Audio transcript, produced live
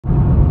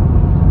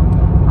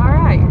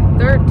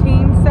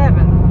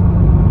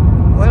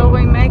7. Will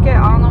we make it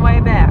on the way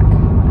back?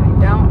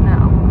 I don't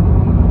know.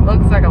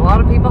 Looks like a lot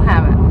of people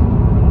haven't.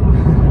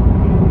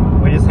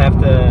 We just have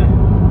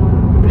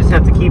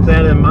to keep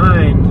that in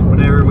mind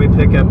whenever we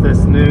pick up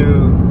this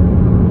new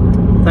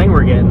thing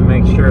we're getting.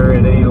 Make sure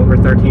it ain't over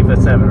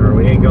 13'7" or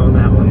we ain't going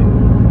that way.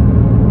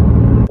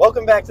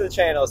 Welcome back to the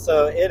channel.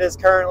 So it is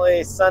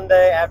currently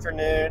Sunday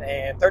afternoon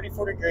and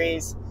 34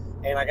 degrees,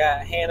 and I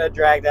got Hannah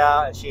dragged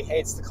out and she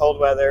hates the cold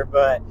weather,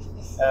 but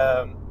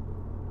I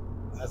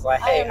was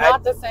like, hey, I am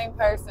not the same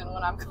person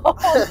when I'm cold.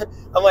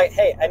 I'm like,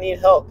 hey, I need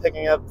help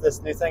picking up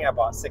this new thing I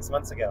bought 6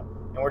 months ago,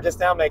 and we're just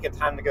now making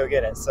time to go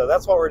get it. So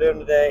that's what we're doing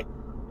today,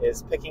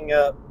 is picking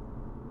up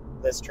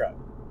this truck.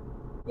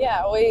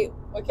 Yeah, we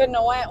couldn't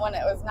have went when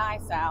it was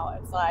nice out.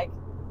 It's like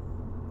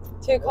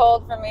too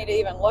cold for me to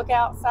even look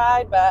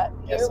outside, but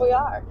here we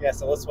are. Yeah,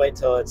 so let's wait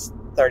till it's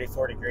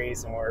 34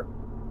 degrees and we're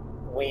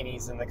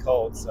weenies in the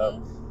cold.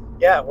 So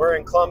yeah, we're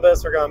in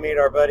Columbus. We're going to meet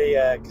our buddy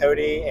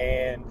Cody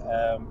and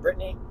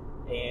Brittany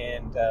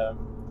and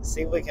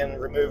see if we can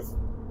remove,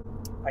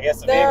 I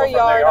guess, their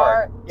yard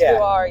art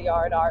to our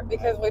yard art,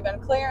 because we've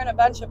been clearing a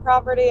bunch of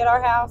property at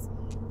our house,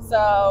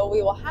 so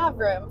we will have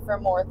room for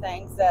more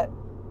things that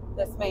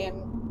this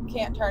man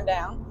can't turn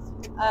down.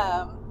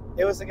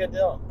 It was a good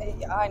deal.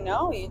 I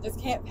know, you just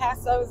can't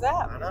pass those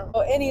up. I know.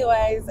 So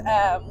anyways,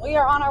 we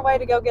are on our way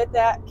to go get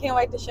that. Can't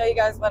wait to show you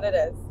guys what it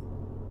is.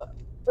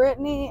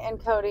 Brittany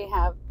and Cody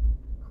have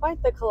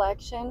quite the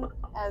collection,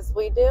 as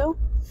we do.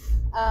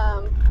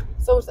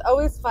 So it's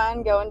always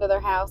fun going to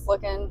their house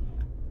looking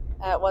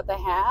at what they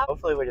have.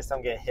 Hopefully we just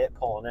don't get hit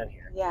pulling in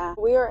here. Yeah,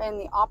 we are in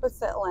the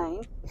opposite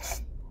lane.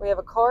 We have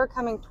a car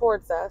coming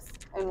towards us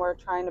and we're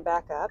trying to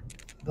back up.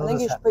 I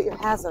think you should put your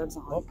hazards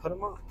on. Well, put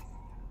them on.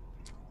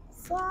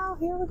 So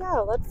here we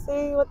go. Let's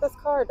see what this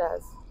car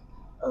does.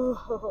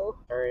 Oh.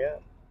 Hurry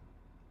up.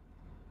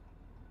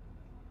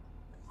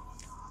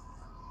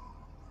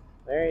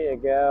 There you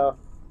go.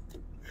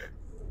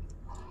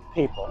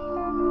 People.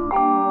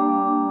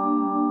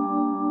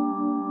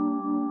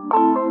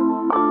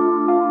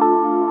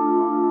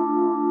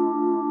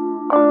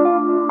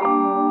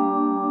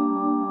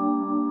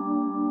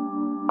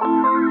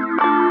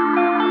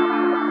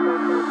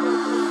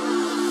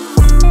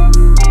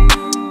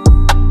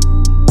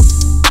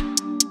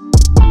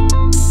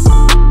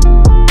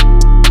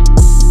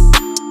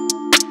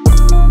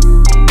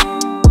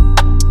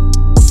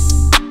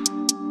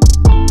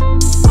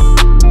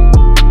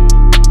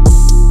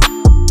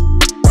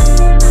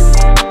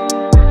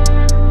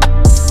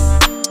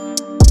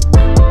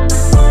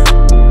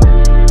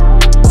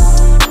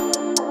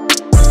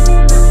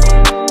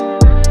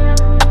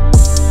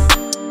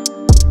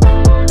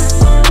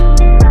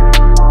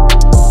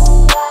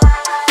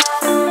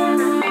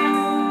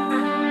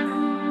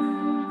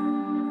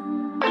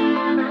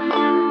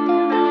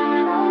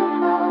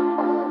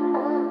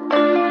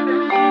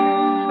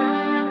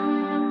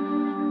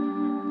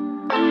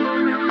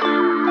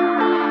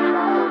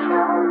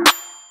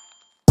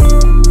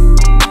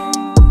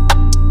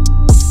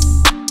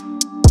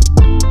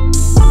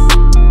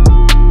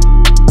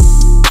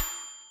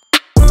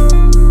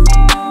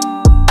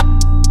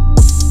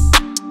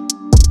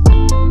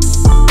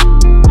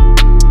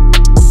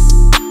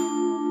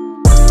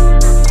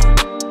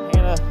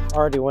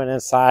 Already went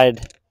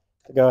inside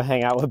to go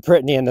hang out with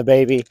Brittany and the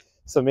baby.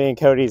 So me and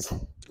Cody's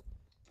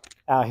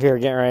out here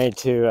getting ready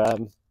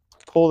to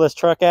pull this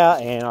truck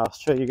out, and I'll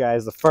show you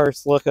guys the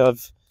first look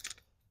of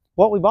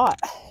what we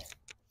bought.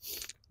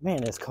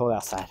 Man, it's cold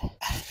outside.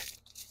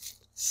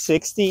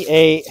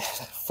 68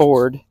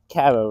 Ford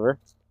cab over.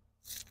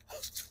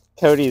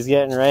 Cody's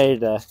getting ready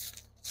to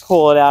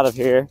pull it out of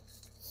here.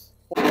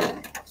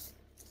 Oh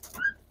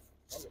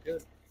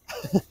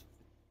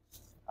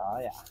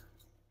yeah.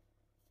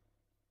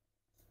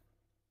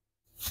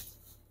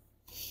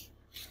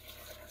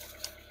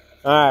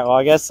 All right, well,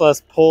 I guess let's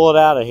pull it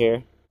out of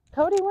here.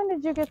 Cody, when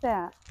did you get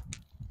that?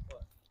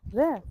 What?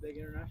 This. Big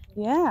International?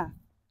 Yeah.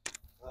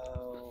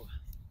 Oh,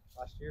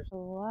 last year. I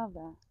love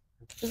that.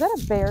 Is that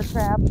a bear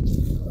trap?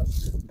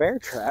 Bear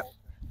trap?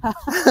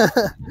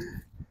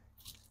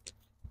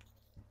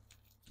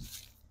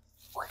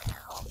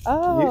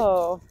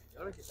 Oh. You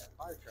want to get that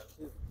fire truck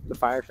too. The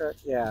fire truck?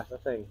 Yeah,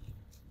 that thing.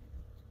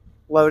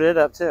 Loaded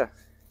up too.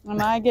 Am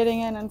I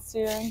getting in and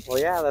steering? Well,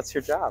 yeah, that's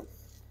your job.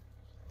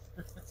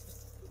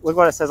 Look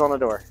what it says on the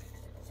door.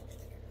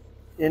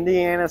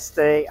 Indiana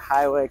State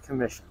Highway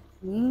Commission.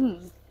 All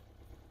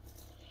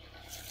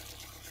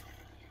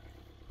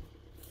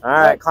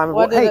right, climb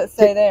aboard. What did it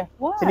say there?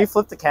 What? Can you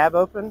flip the cab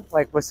open,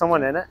 like with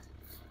someone in it?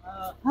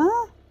 Huh?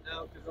 No,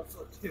 because I'll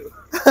flip too.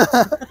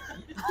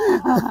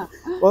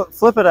 Well,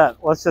 flip it up.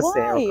 Let's just see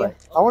it real quick.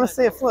 I want to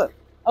see it flip.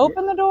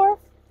 Open the door.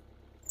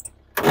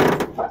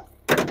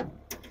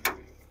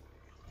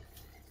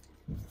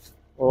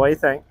 Well, what do you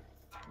think?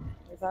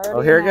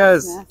 Oh, here it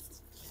goes.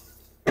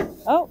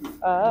 Oh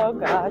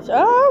gosh.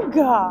 Oh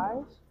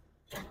gosh.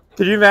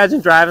 Could you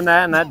imagine driving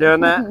that and not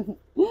doing that?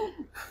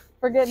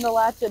 Forgetting to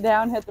latch it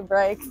down, hit the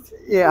brakes.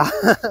 Yeah.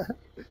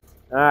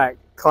 All right,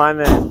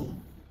 climb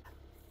in.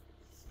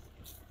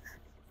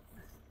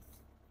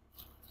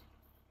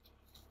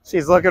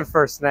 She's looking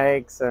for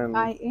snakes and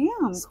I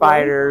am.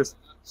 spiders.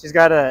 She's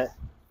got to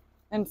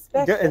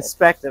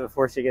Inspect it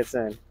before she gets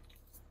in.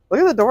 Look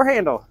at the door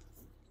handle.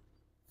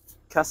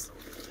 Custom.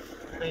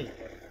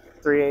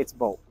 3/8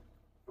 bolt.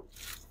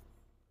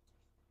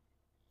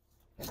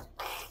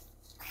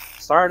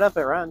 Start it up,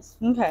 it runs.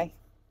 Okay.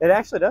 It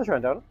actually does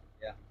run, don't it?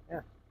 Yeah.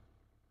 Yeah.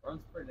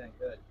 Runs pretty dang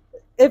good.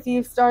 If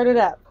you start it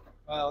up.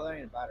 Well, there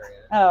ain't a battery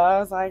in it. Oh, I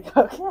was like,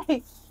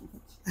 okay.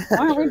 Why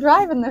aren't we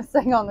driving this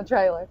thing on the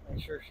trailer?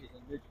 Make sure she's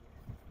in neutral.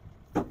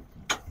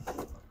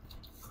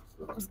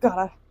 It's got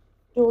a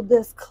dual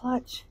disc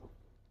clutch.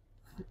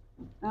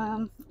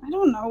 I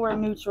don't know where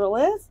neutral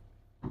is.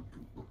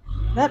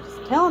 That's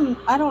telling.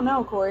 I don't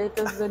know, Corey. If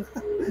this is in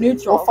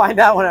neutral. We'll find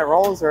out when it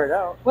rolls or it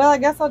don't. Well, I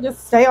guess I'll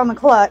just stay on the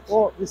clutch.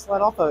 Well, just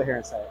let off of it here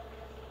and say it.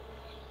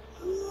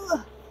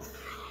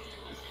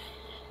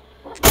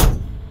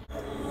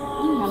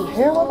 And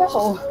here we go.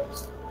 All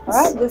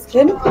right, just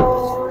kidding.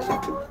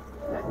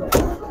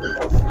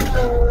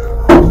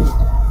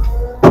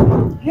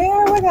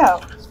 Here we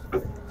go.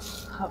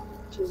 Oh,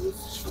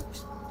 jeez.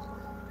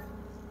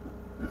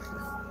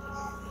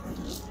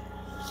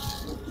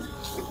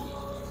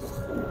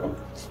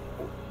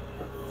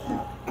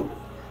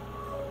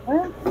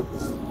 Well,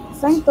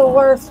 this ain't the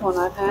worst one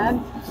I've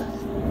had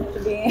to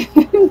be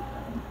in.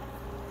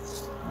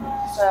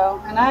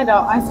 So, and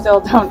I still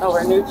don't know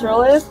where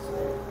neutral is.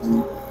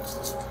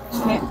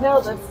 Can't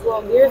tell this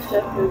little gear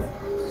shift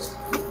is.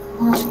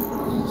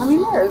 I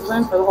mean, there is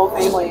room for the whole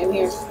family in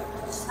here.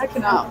 I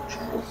cannot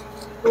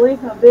believe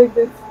how big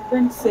this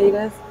bench seat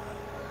is.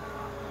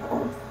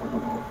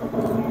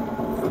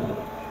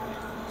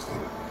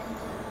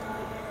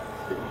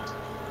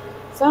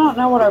 So I don't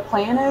know what our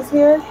plan is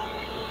here,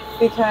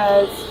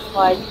 because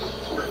like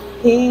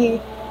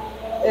he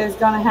is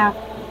gonna have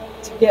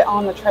to get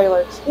on the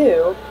trailer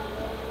too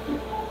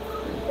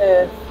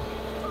if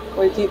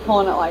we keep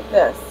pulling it like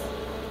this.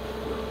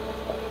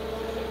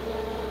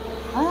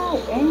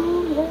 Alright,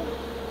 and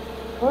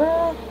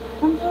we're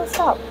come to a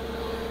stop.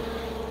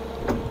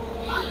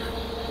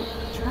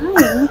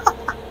 Trying.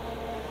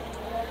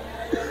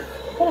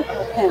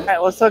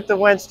 Alright, let's hook the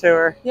winch to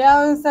her. Yeah,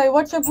 I was gonna say,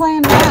 what's your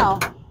plan now?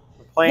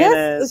 The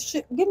plan is...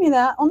 Give me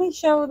that. Let me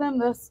show them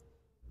this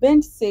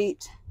bench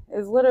seat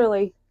is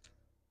literally...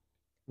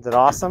 Is it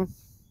awesome?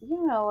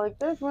 Yeah, like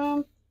there's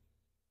room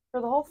for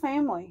the whole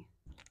family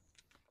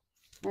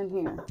in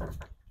here.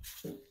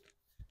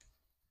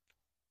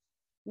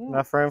 Yeah.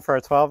 Enough room for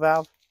a 12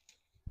 valve?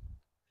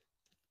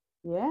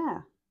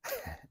 Yeah.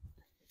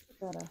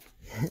 Got a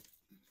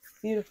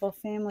beautiful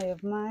family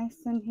of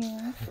mice in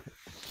here.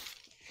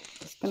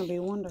 It's going to be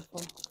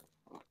wonderful.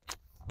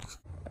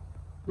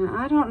 Now,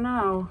 I don't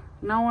know.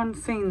 No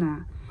one's seen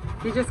that.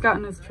 He just got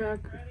in his truck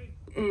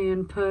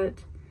and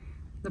put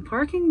the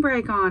parking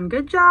brake on.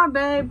 Good job,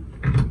 babe.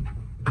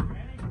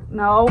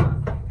 No.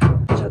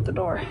 Shut the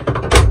door. I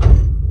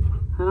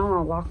don't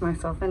want to lock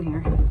myself in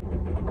here.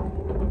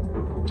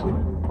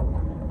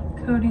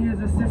 Cody is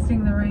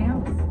assisting the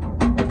ramps.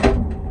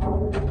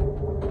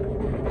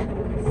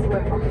 I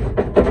swear.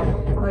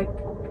 Like,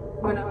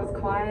 when it was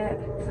quiet,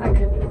 I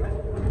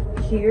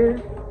could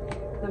hear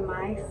the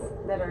mice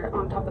that are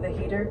on top of the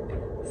heater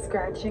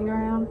scratching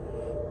around.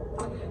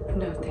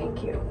 No,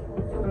 thank you.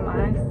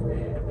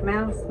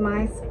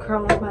 Mice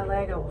crawl up my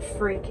leg, I will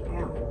freak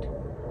out.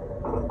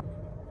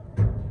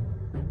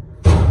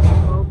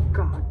 Oh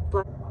God.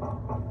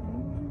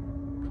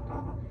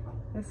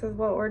 This is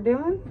what we're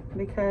doing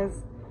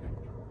because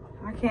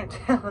I can't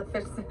tell if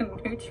it's in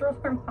neutral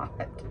or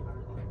not.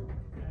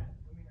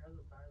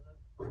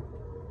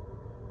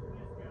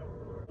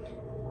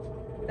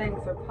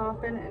 Things are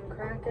popping and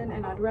cracking,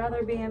 and I'd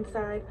rather be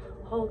inside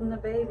holding the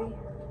baby.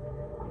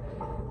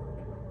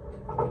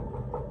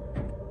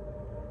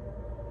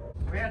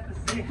 We have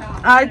to see how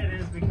high it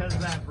is because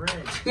of that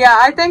bridge. Yeah,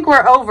 I think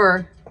we're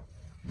over.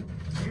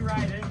 You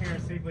ride in here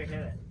and see if we hit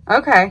it.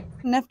 Okay.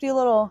 Nifty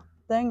little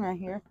thing right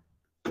here.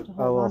 A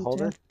little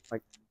holder?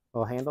 Like a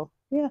little handle?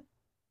 Yeah.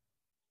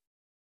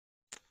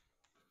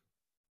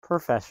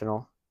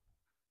 Professional.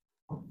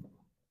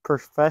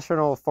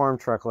 Professional farm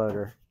truck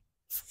loader.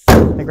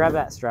 Hey, grab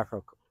that strap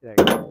real quick. There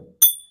you go.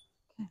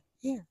 Okay,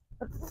 here.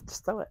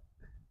 Just throw it.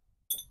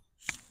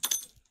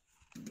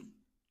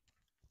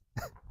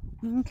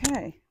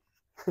 Okay.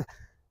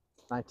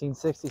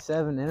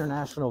 1967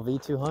 International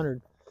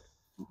V200.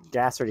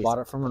 Gas or diesel? Bought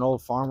it from an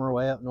old farmer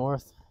way up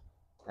north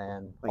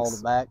and hauled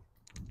it back.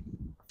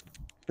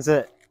 Is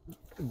it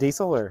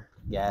diesel or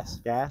Gas.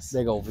 gas?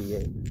 Big old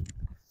V8.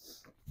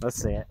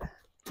 Let's see it.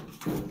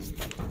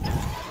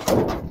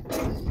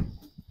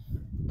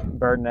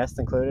 Bird nest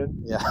included?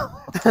 Yeah.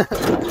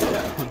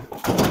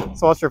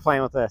 So what's your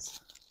plan with this?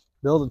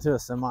 Build it to a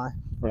semi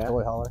for Yeah.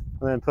 toy hauler.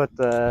 And then put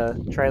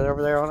the trailer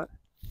over there on it?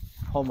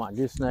 Hold my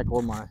gooseneck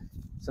or my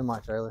semi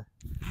trailer.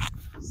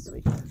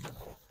 Sweet.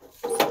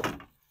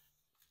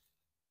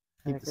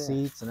 Keep the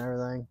seats and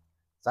everything.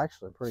 It's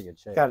actually in pretty good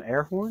shape. Got an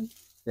air horn?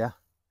 Yeah.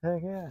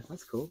 Heck yeah,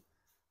 that's cool.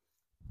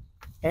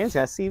 And it's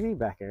got a CV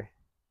back here.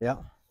 Yeah.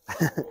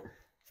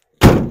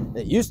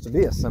 It used to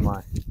be a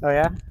semi. Oh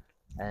yeah?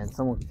 and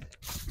someone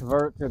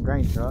converted it to a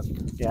grain truck.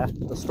 Yeah.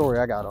 The story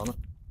I got on it.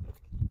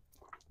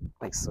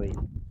 Like, sweet.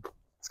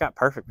 It's got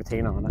perfect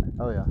patina on it.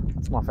 Oh yeah,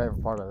 that's my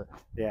favorite part of it.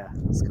 Yeah,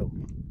 that's cool.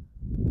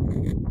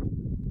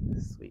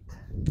 Sweet.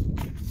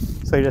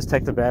 So you just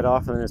take the bed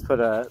off and then just put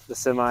the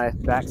semi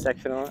back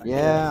section on it?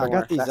 Yeah, I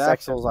got these That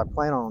axles I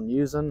plan on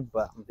using,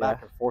 but I'm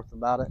back and forth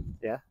about it.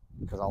 Yeah.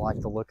 Because I like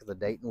the look of the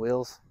Dayton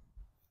wheels.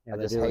 Yeah, I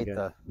they just do look hate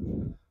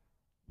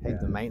good.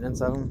 the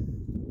maintenance of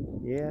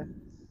them. Yeah.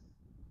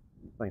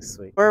 Thanks,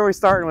 sweet. Where are we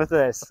starting with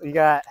this? You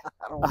got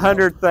I don't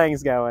 100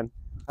 things going.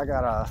 I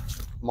got a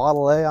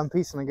Model A I'm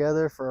piecing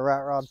together for a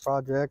rat rod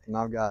project, and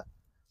I've got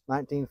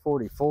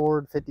 1940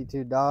 Ford,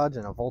 52 Dodge,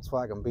 and a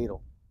Volkswagen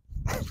Beetle.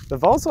 The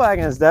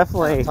Volkswagen is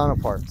definitely A ton of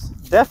parts.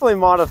 definitely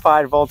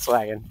modified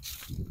Volkswagen.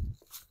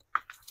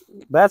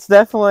 That's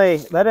definitely,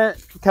 that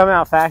didn't come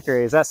out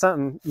factory. Is that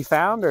something you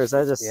found, or is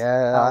that just how it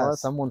Yeah,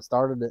 was? someone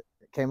started it.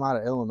 It came out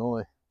of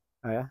Illinois.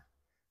 Oh yeah.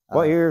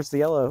 What year's the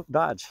yellow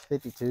Dodge?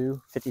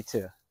 52.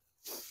 52.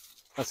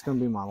 That's going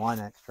to be my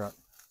Line-X truck.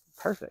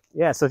 Perfect.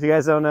 Yeah, so if you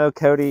guys don't know,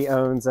 Cody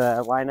owns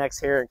Line-X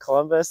here in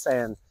Columbus,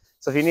 and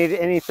so if you need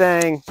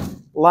anything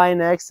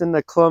Line-X in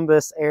the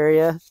Columbus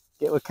area,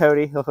 get with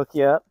Cody. He'll hook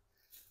you up.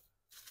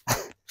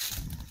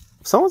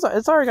 It's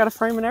already got a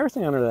frame and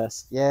everything under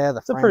this. Yeah,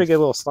 It's a pretty good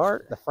little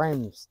start. The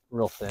frame's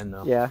real thin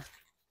though. Yeah.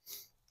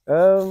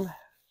 Then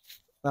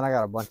I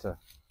got a bunch of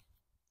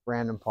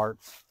random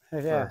parts.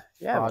 Yeah.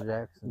 Yeah.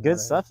 Projects. and Good whatever.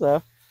 stuff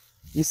though.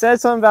 You said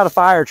something about a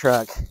fire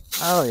truck.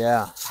 Oh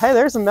yeah, Hey,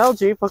 there's a Mel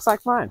Jeep. Looks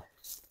like mine.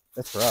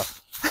 it's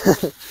rough.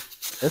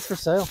 It's for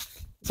sale.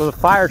 So the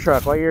fire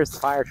truck. What year is the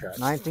fire truck?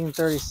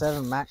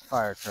 1937 Mack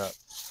fire truck.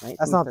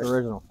 That's not the 1930.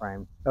 original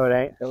frame. Oh, it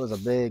ain't. It was a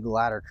big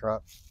ladder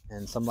truck,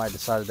 and somebody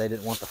decided they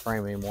didn't want the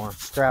frame anymore.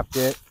 Scrapped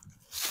it,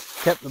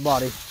 kept the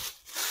body.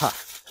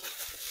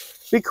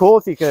 Be cool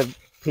if you could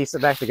piece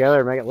it back together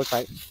and make it look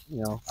like,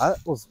 you know. That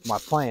was my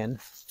plan.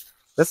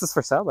 This is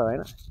for sale though,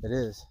 ain't it? It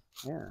is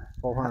Yeah.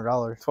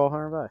 $1,200.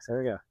 $1,200. There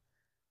we go.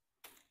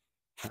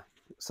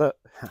 So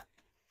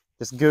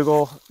just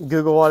Google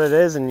what it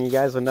is and you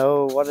guys would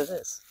know what it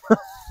is.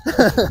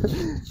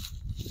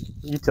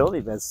 Utility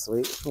bed's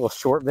sweet. A little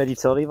short bed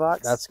utility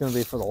box. That's going to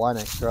be for the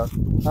Line-X truck.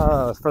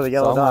 Oh, it's for the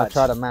yellow So I'm going Dodge. to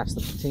try to match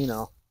the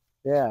patina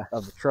Yeah.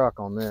 of the truck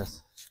on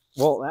this.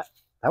 Well,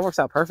 that works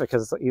out perfect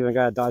because it's even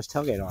got a Dodge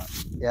tailgate on it.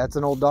 Yeah, it's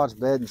an old Dodge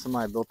bed, and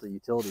somebody built a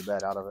utility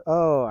bed out of it.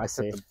 Oh, I They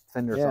see. took the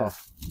fenders Yeah.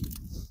 off.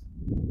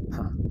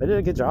 Huh. They did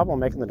a good job on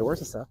making the doors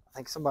and stuff. I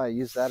think somebody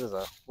used that as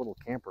a little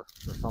camper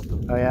or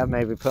something. Oh yeah,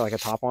 maybe put like a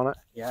top on it.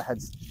 Yeah,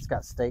 it's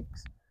got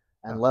stakes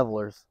and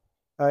levelers.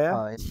 Oh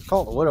yeah. It's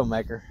called the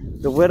Widowmaker.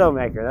 The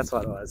Widowmaker, that's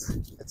what it was.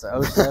 It's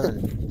a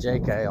 07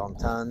 JK on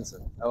tons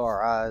and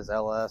ORIs,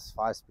 LS,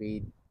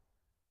 5-speed,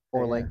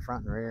 4-link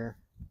front and rear.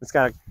 It's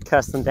got a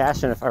custom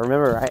dash in, if I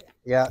remember right.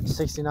 Yeah,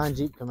 69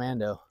 Jeep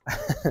Commando.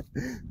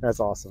 That's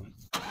awesome.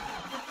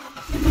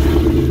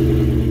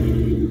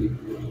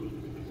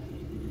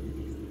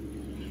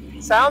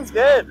 Sounds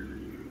good.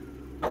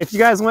 If you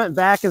guys went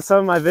back in some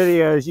of my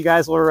videos, you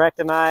guys will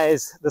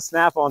recognize the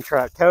Snap-on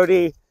truck.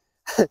 Cody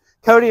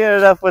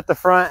ended up with the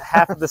front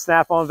half of the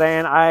Snap-on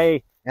van.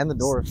 And the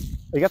doors.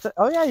 You got the,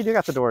 oh yeah, you do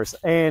got the doors.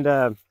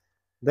 And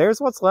there's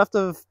what's left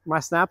of my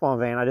Snap-on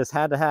van I just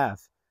had to have.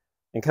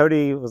 And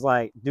Cody was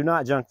like, do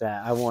not junk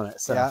that. I want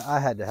it. So Yeah, I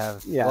had to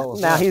have. yeah, what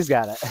was now left. he's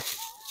got it.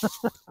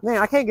 Man,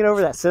 I can't get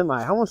over that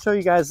semi. I want to show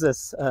you guys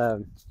this,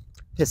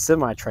 his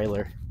semi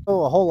trailer.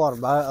 Oh, a whole lot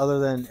about it other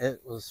than it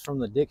was from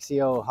the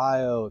Dixie,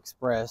 Ohio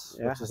Express,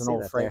 Yeah, which is I an see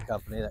old that freight there.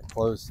 company that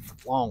closed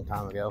a long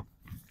time ago.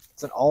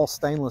 It's an all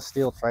stainless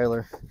steel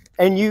trailer.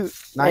 And you,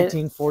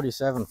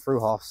 1947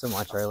 Fruhoff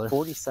semi trailer.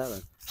 47.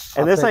 And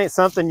I'll this take- ain't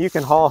something you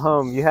can haul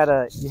home. You had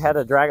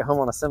to drag it home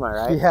on a semi,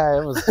 right?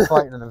 Yeah, it was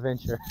quite an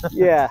adventure.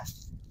 Yeah.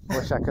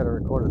 Wish I could have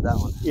recorded that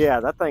one. Yeah,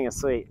 that thing is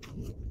sweet.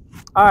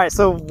 All right,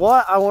 so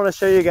what I want to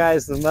show you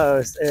guys the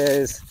most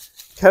is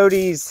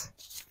Cody's,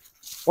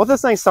 what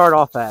this thing started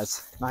off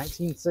as.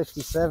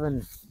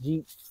 1967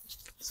 Jeep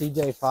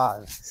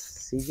CJ5.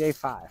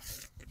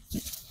 CJ5.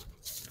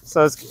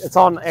 So it's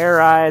on air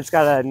ride. It's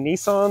got a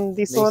Nissan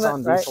diesel in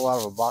Nissan it, right? diesel out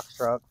of a box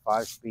truck,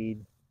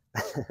 5-speed.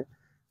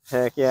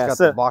 Heck yeah. It's got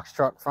So the box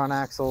truck front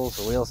axles,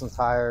 the wheels and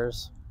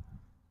tires,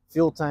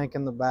 fuel tank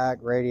in the back,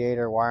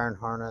 radiator, wire and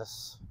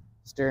harness,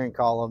 steering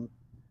column.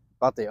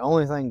 About the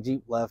only thing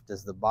Jeep left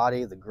is the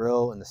body, the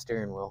grille, and the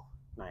steering wheel.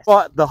 nice.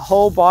 Bought the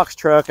whole box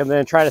truck and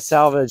then try to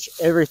salvage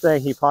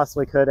everything he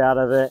possibly could out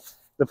of it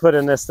to put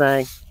in this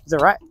thing. Is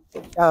it right?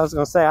 I was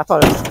gonna say I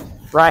thought it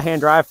was right-hand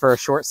drive for a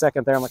short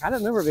second there. I'm like, I didn't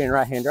remember being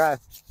right-hand drive.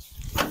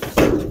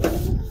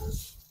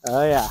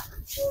 Oh yeah.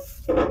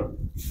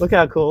 Look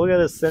how cool. Look at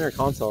this center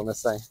console in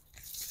this thing.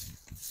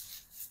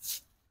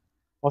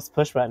 What's the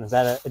push button? Is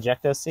that an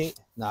ejecto seat?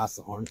 Nah, it's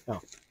the horn.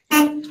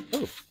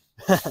 Ooh.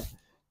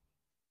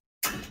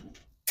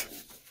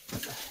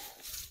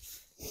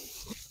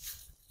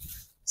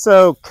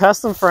 So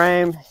custom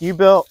frame, you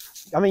built,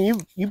 I mean,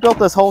 you built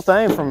this whole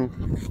thing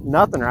from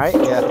nothing, right?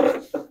 Yeah,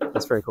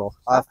 That's very cool.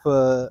 I've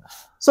put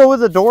So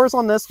would the doors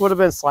on this would have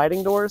been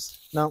sliding doors?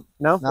 No,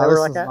 No, no, they were this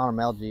like is that. not a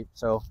male Jeep,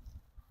 so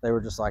they were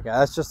just like that.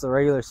 That's just a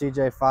regular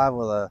CJ5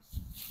 with a,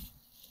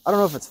 I don't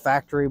know if it's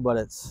factory, but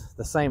it's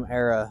the same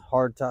era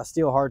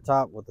steel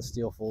hardtop with the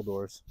steel full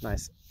doors.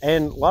 Nice.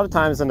 And a lot of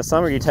times in the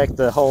summer, you take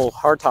the whole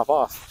hardtop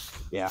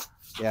off. Yeah,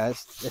 it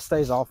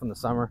stays off in the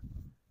summer.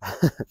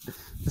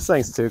 This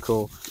thing's too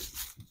cool.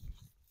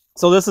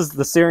 So this is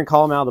the steering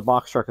column out of the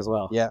box truck as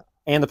well. Yeah,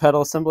 And the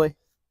pedal assembly.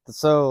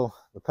 so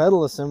the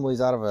pedal assembly's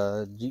out of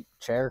a Jeep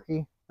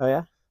Cherokee, Oh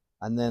yeah.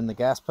 and then the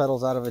gas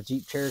pedal's out of a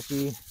Jeep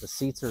Cherokee. The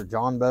seats are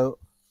John Boat.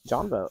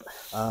 John Boat.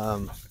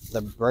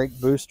 The brake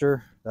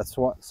booster, that's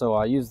what, so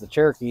I use the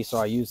Cherokee, so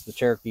I use the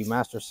Cherokee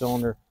master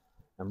cylinder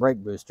and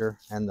brake booster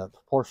and the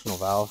proportional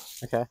valve.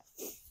 Okay.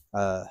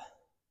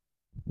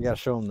 You gotta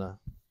show them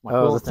my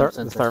Oh, coolant the temp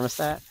sensor.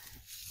 thermostat.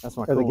 That's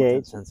my or the coolant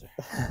gauge. temp sensor.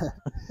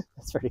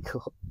 That's pretty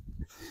cool.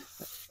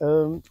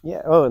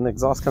 Yeah. Oh, and the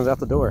exhaust comes out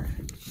the door.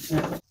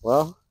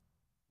 Well,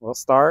 we'll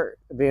start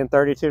being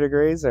 32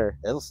 degrees, or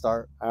It'll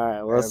start. all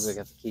right. Well, Well, we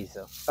got the keys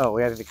though. oh,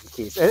 we have to get the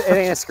keys. It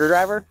ain't a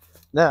screwdriver.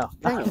 No,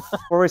 Dang it.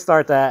 Before we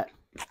start that,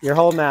 you're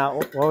holding out.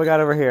 What we got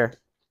over here?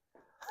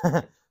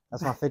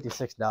 that's my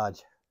 '56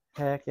 Dodge.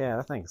 Heck yeah,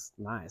 that thing's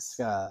nice. It's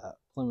got a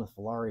Plymouth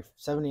Valari,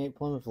 '78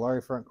 Plymouth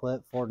Valari front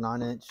clip, Ford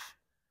 9-inch,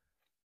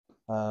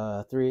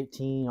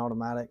 318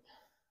 automatic.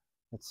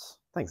 It's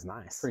Thing's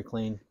nice. pretty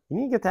clean. You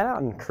need to get that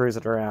out and cruise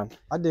it around.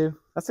 I do.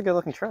 That's a good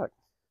looking truck.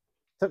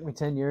 Took me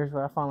 10 years, but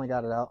I finally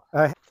got it out.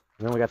 And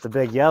then we got the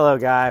big yellow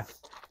guy.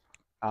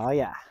 Oh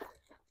yeah.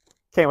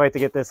 Can't wait to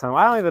get this home.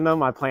 I don't even know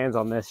my plans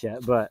on this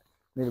yet, but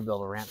Need to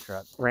build a ramp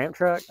truck. ramp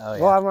truck? Oh,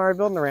 yeah. Well, I'm already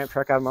building a ramp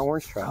truck out of my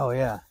orange truck. Oh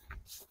yeah,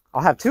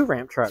 I'll have 2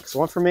 ramp trucks,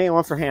 one for me and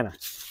one for Hannah.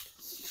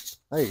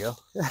 there you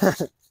go.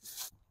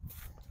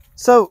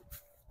 So,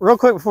 real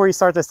quick before you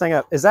start this thing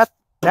up,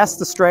 that's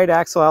the straight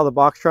axle out of the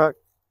box truck?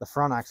 The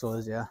front axle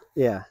is, yeah,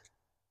 Yeah.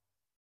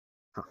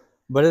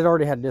 but it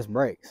already had disc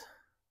brakes.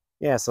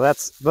 Yeah, so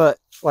but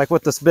like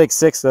with this big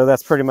 6 though,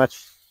 that's pretty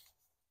much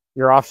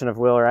your option of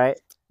wheel, right?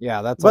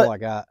 Yeah, that's But- all I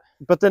got.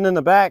 But then in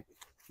the back,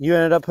 you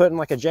ended up putting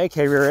like a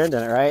JK rear end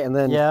in it, right? And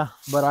then Yeah,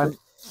 but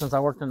since I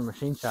worked in a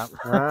machine shop,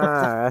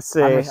 I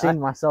see. I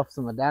machined myself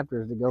some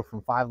adapters to go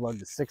from 5-lug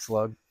to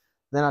 6-lug.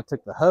 Then I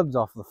took the hubs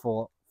off the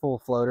full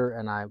floater,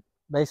 and I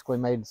basically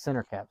made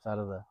center caps out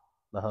of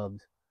the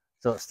hubs,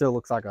 so it still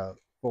looks like a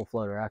full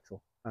floater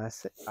axle. I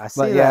see. I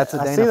see But that. yeah, it's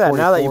a I Dana see that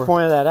now that you 44.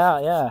 pointed that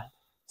out. Yeah.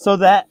 So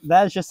that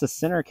is just a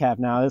center cap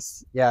now.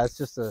 Yeah, it's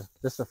just a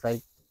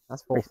fake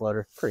That's full pretty,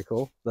 floater. pretty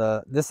cool.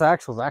 This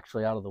axle's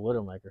actually out of the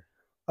Widowmaker,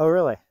 Oh,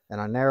 really? and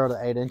I narrowed it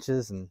 8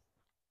 inches and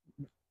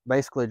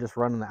basically just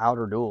running the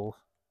outer duals.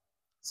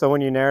 So when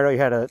you narrowed, you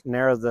had to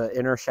narrow the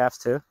inner shafts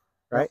too,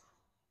 right?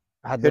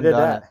 I had Who them did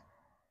done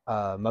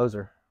that? at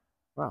Moser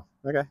Wow.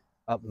 Okay.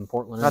 up in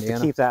Portland, I'll have to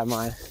Indiana. keep that in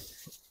mind.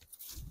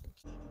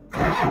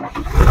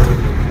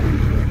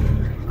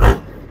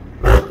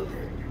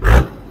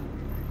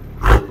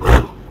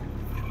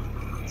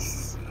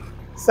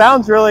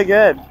 Sounds really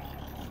good.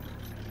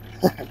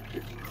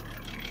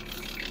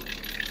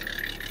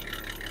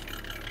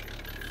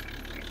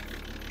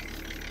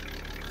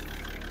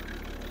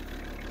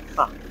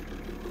 Huh.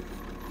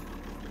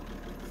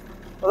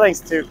 That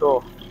thing's too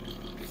cool.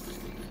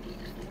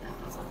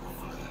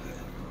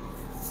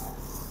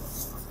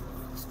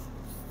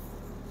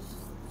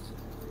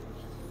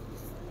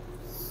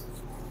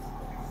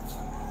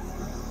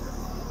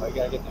 Oh, you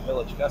gotta get the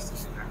Village Custom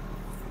in there.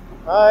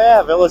 Oh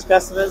yeah, Village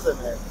Custom is in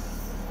there.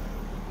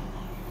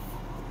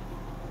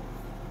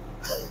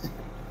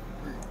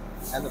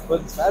 And the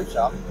Puddin's Fab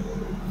Shop.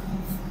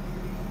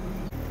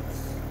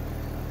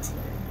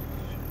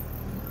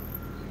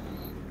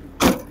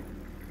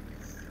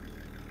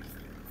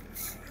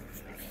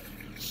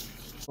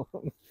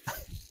 Look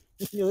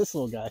at this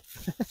little guy.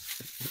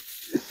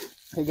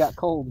 He got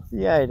cold.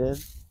 Yeah, I did.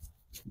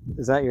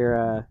 Is that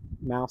your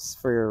mouse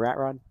for your rat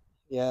rod?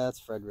 Yeah, that's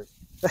Frederick.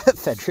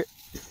 Frederick.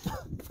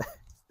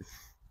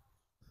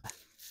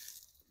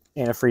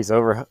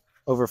 Antifreeze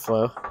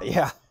overflow.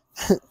 Yeah.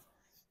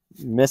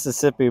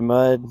 Mississippi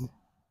mud,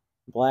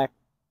 black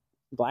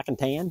and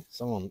tan.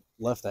 Someone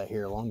left that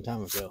here a long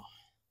time ago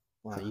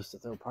when I used to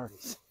throw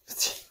parties.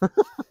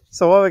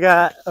 So what we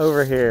got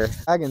over here?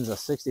 Wagon's a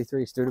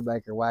 63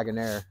 Studebaker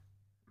Wagonaire,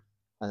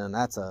 and then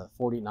that's a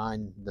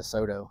 49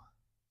 DeSoto.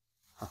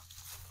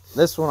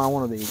 This one I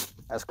want to be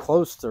as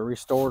close to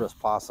restored as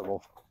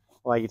possible.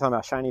 Like you talking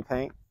about shiny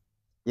paint?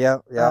 Yeah,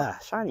 Ah,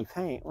 shiny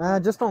paint.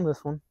 just on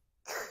this one.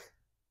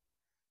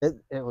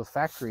 It was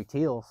factory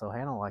teal, so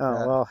Hannah like Oh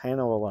that. well,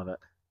 Hannah will love it.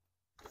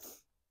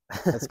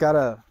 It's got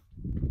a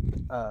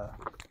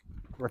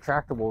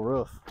retractable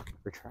roof.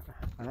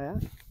 Oh yeah.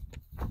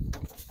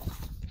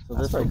 So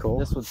That's pretty cool.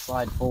 This would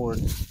slide forward.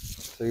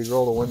 So you'd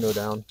roll the window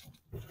down,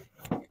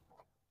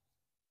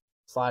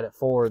 slide it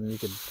forward, and you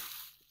could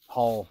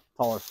haul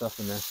taller stuff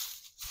in there.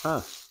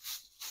 Huh.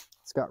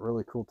 It's got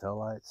really cool tail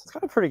lights. It's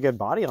got a pretty good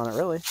body on it,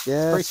 really.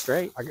 Yeah, Pretty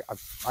straight.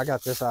 I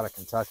got this out of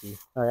Kentucky.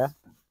 Oh yeah.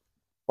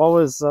 What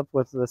was up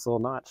with this little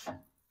notch?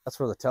 That's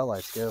where the tail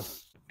lights go.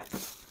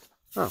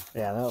 Oh,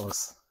 yeah, that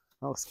looks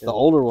good. The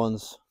older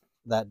ones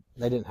that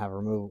they didn't have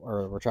removable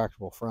or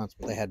retractable fronts,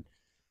 but they had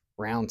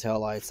round tail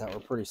lights that were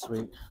pretty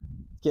sweet.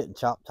 Getting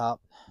chop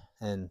top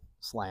and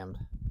slammed.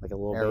 Like a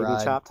little Air baby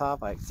ride. chop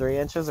top, like 3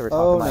 inches, or we're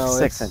talking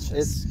like 6 inches?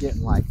 It's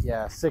getting like,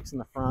 yeah, 6 in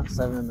the front,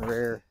 7 in the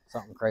rear,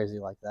 something crazy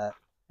like that.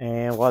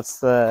 And what's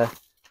the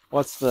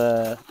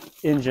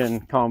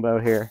engine combo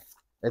here?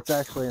 It's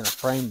actually in a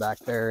frame back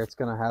there. It's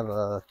going to have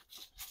a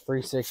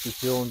 360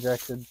 fuel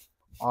injected,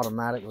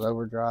 automatic with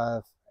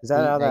overdrive. Is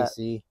that out of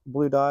AC. that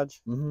blue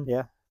Dodge? Mm-hmm.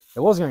 Yeah. It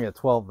was going to get a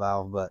 12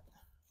 valve, but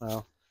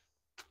well,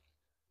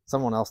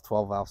 someone else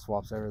 12 valve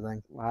swaps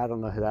everything. I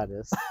don't know who that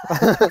is.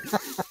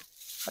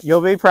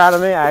 You'll be proud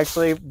of me. I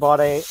actually bought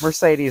a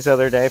Mercedes the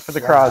other day for the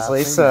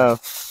Crosley, so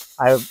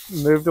I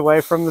moved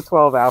away from the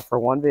 12 valve for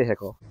one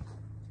vehicle.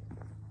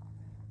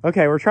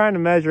 Okay, we're trying to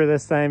measure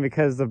this thing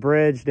because the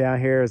bridge down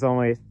here is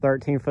only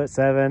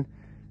 13'7".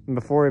 And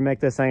before we make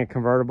this thing a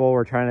convertible,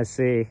 we're trying to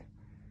see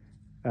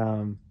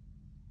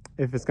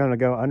if it's going to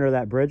go under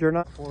that bridge or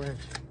not. 4 inch.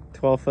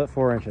 12 foot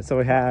 4 inches. So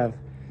we have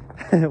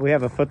we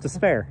have a foot to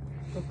spare.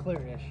 So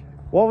clear-ish.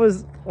 What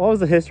was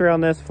the history on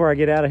this before I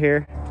get out of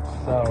here?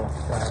 So,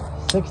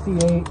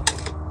 68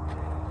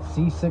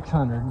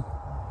 C600.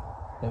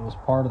 It was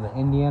part of the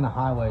Indiana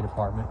Highway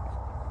Department.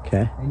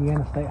 Okay.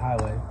 Indiana State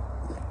Highway.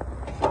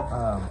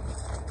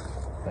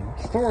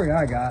 The story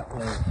I got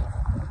was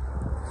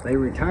they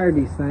retired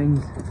these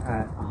things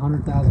at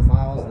 100,000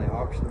 miles and they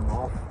auctioned them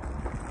off.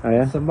 Oh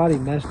yeah? Somebody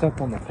messed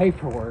up on the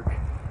paperwork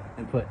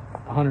and put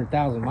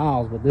 100,000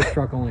 miles, but this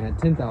truck only had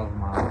 10,000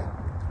 miles.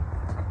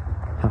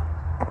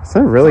 It's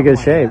in really good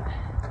shape.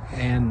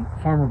 And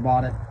farmer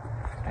bought it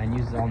and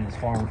used it on this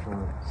farm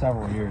for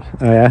several years.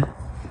 Oh yeah?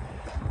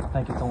 I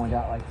think it's only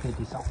got like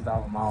 50-something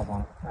thousand miles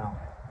on it now.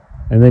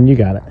 And then you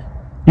got it.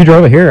 You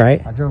drove it here,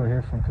 right? I drove it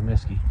here from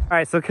Comiskey. All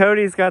right, so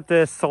Cody's got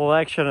this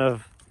selection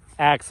of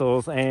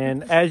axles,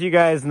 and as you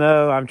guys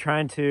know, I'm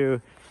trying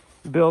to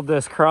build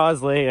this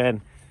Crosley,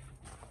 and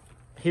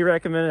he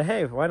recommended,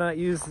 hey, why not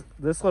use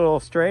this little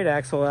straight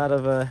axle out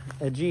of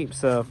a Jeep?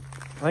 So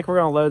I think we're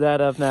gonna load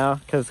that up now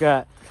because it's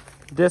got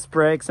disc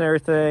brakes and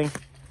everything,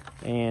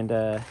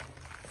 and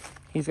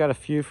he's got a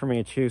few for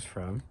me to choose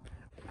from.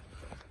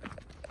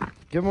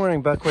 Good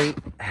morning, Buckwheat.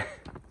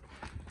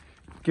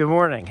 Good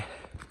morning.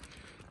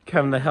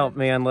 Come to help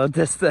me unload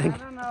this thing. I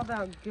don't know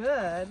about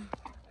good.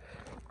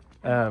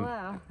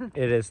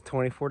 It is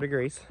 24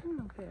 degrees.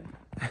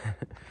 Okay.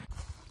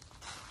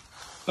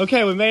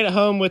 Okay, we made it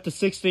home with the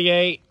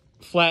 68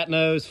 flat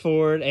nose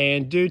Ford,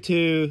 and due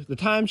to the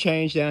time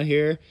change down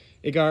here,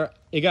 it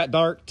got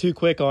dark too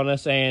quick on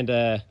us, and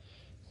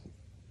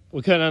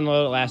we couldn't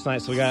unload it last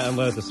night, so we got to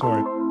unload it this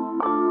morning.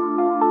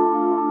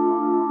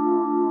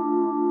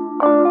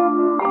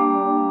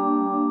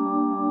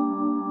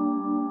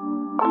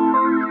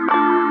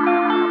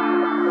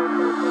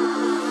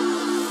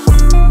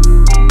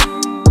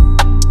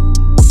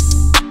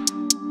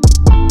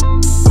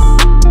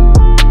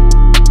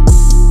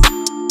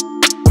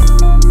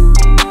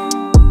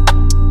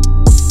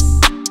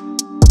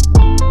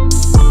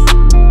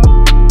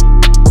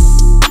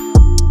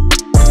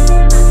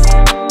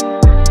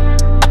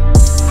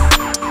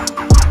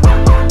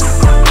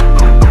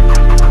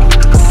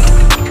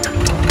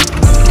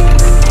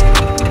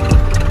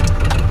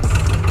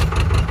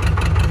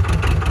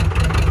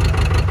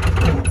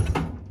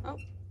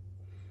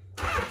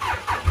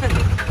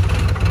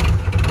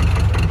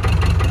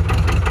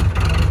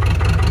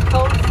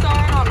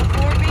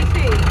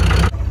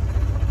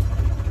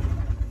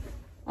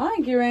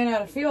 You ran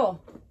out of fuel.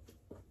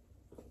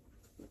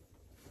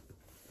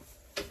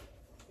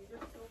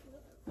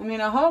 I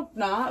mean, I hope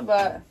not,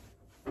 but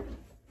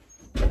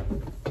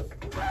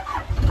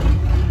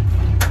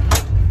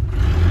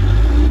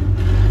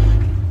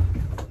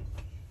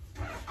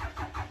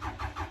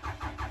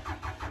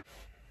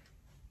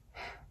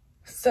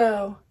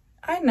so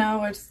I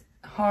know it's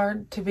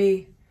hard to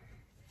be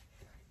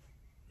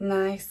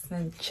nice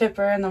and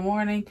chipper in the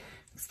morning,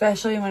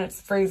 especially when it's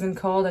freezing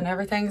cold and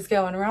everything's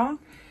going wrong.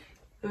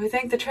 We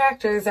think the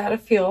tractor is out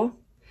of fuel,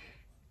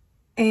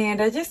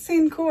 and I just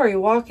seen Corey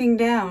walking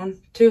down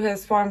to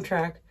his farm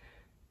truck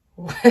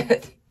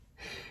with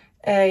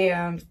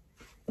a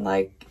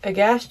like a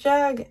gas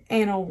jug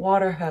and a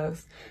water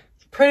hose.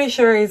 Pretty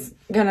sure he's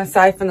gonna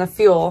siphon the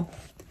fuel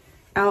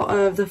out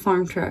of the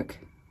farm truck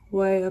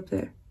way up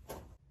there.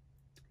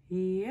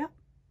 Yep,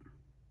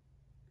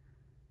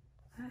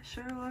 that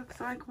sure looks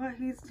like what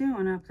he's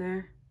doing up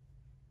there.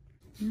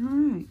 All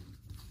right.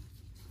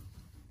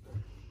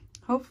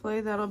 Hopefully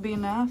that'll be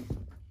enough.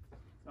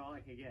 That's all I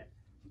can get.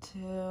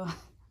 To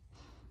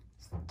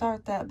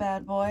start that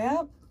bad boy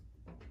up.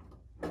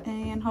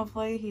 And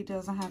hopefully he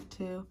doesn't have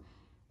to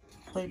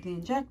bleed the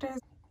injectors.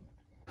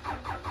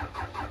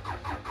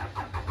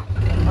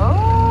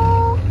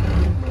 Oh!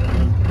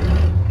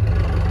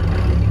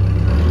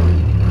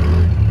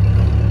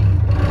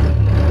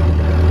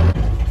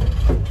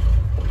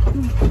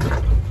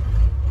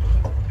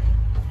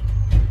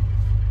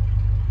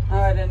 Oh,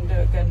 I didn't do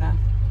it good enough.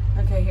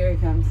 Okay, here he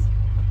comes.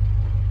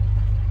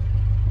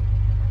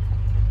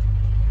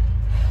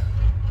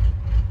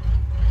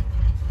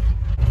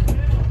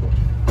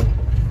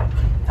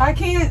 I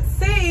can't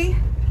see.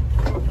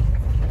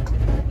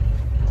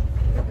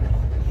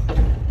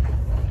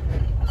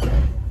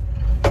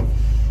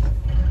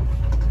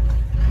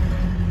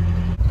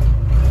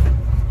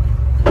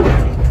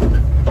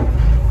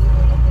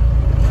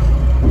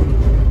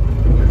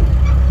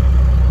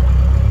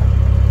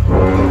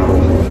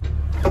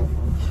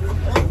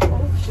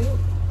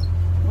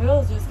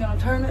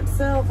 Turn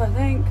itself, I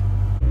think.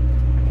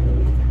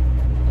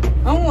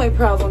 Only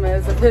problem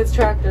is if his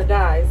tractor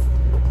dies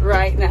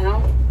right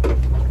now.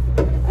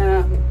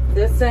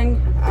 This thing,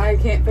 I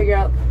can't figure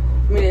out.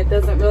 I mean, it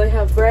doesn't really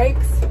have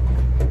brakes.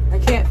 I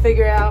can't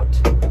figure out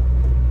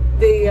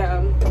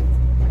the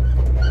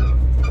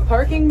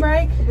parking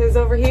brake is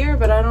over here,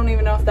 but I don't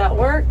even know if that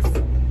works.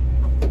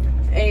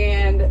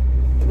 And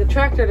the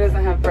tractor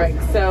doesn't have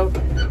brakes, so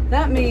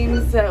that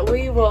means that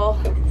we will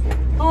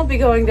all be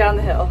going down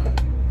the hill.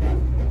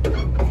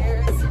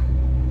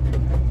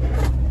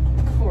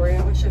 I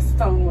wish his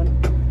phone would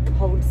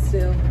hold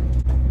still.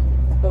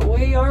 But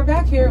we are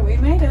back here. We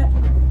made it.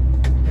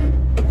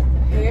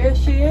 Here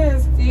she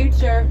is,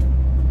 future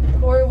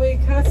Corey Weed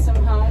custom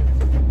home.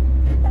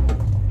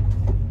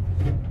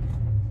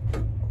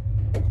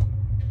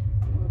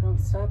 Oh, don't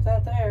stop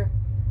that there.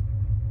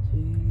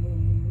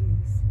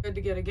 Jeez. Good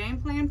to get a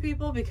game plan,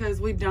 people,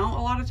 because we don't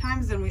a lot of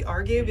times, and we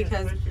argue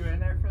because. Put you in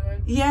there for that?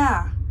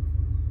 Yeah.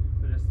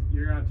 So just,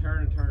 you're gonna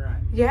turn and turn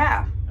right.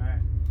 Yeah. All right.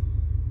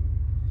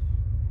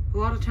 A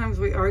lot of times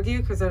we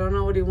argue because I don't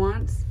know what he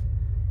wants,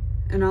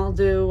 and I'll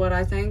do what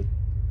I think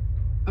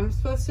I'm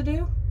supposed to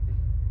do.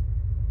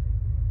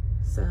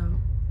 So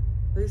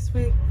at least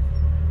we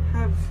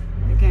have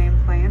a game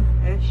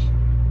plan-ish.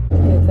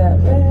 Get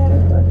that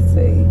back. Let's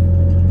see.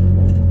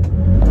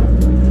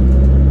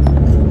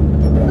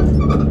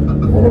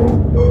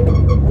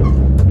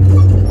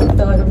 I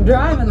feel like I'm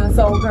driving this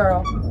old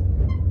girl.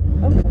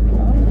 Oh.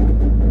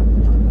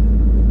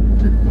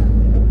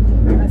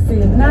 I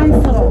see a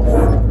nice little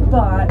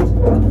spot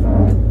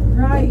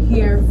right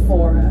here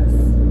for us.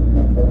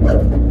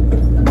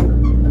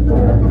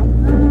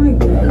 Oh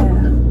yeah.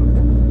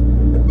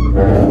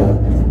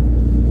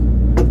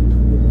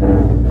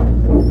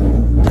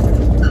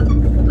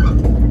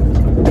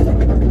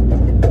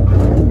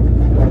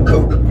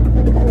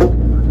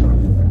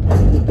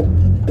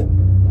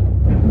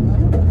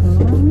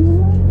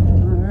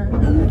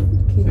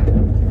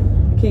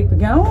 Keep it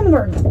going.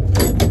 We're, I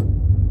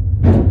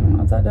don't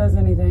know if that does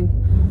anything.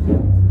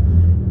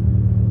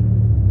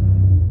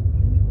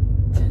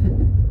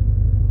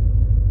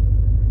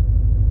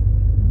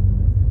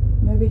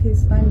 Maybe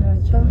he's finding a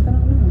chalk, I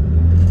don't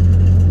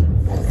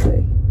know. Let's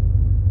see.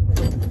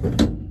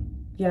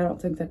 Yeah, I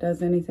don't think that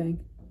does anything.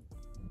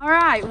 All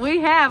right, we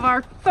have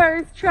our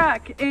first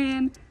truck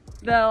in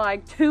the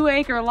like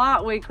 2-acre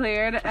lot we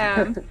cleared.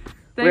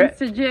 Thanks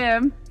to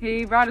Jim.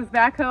 He brought his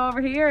backhoe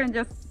over here and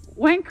just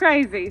went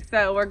crazy.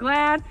 So we're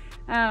glad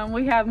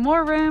we have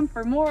more room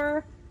for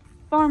more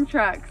farm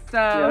trucks. So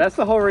yeah, that's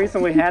the whole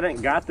reason we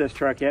hadn't got this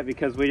truck yet,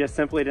 because we just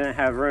simply didn't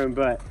have room.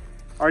 But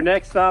our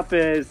next stop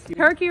is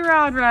Turkey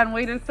Rod Run.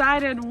 We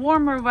decided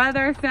warmer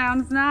weather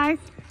sounds nice,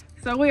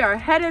 so we are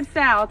headed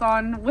south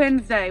on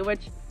Wednesday,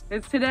 which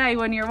is today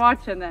when you're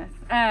watching this.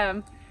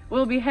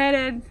 We'll be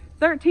headed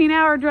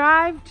 13-hour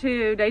drive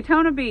to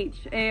Daytona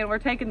Beach, and we're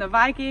taking the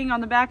Viking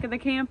on the back of the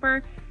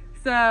camper.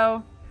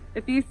 So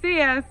if you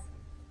see us,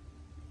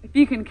 if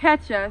you can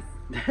catch us,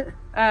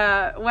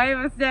 wave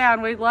us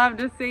down. We'd love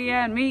to see you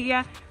and meet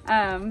you.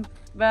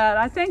 But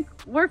I think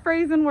we're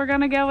freezing. We're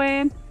gonna go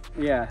in.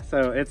 Yeah,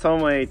 so it's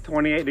only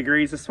 28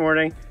 degrees this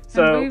morning.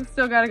 So and we've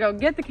still got to go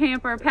get the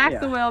camper,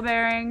 pack the wheel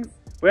bearings.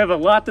 We have a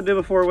lot to do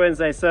before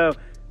Wednesday. So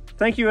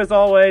thank you as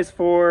always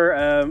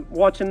for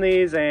watching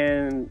these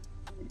and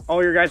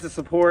all your guys'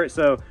 support.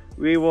 So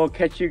we will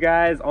catch you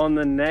guys on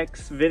the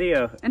next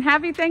video. And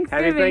happy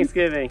Thanksgiving. Happy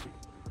Thanksgiving.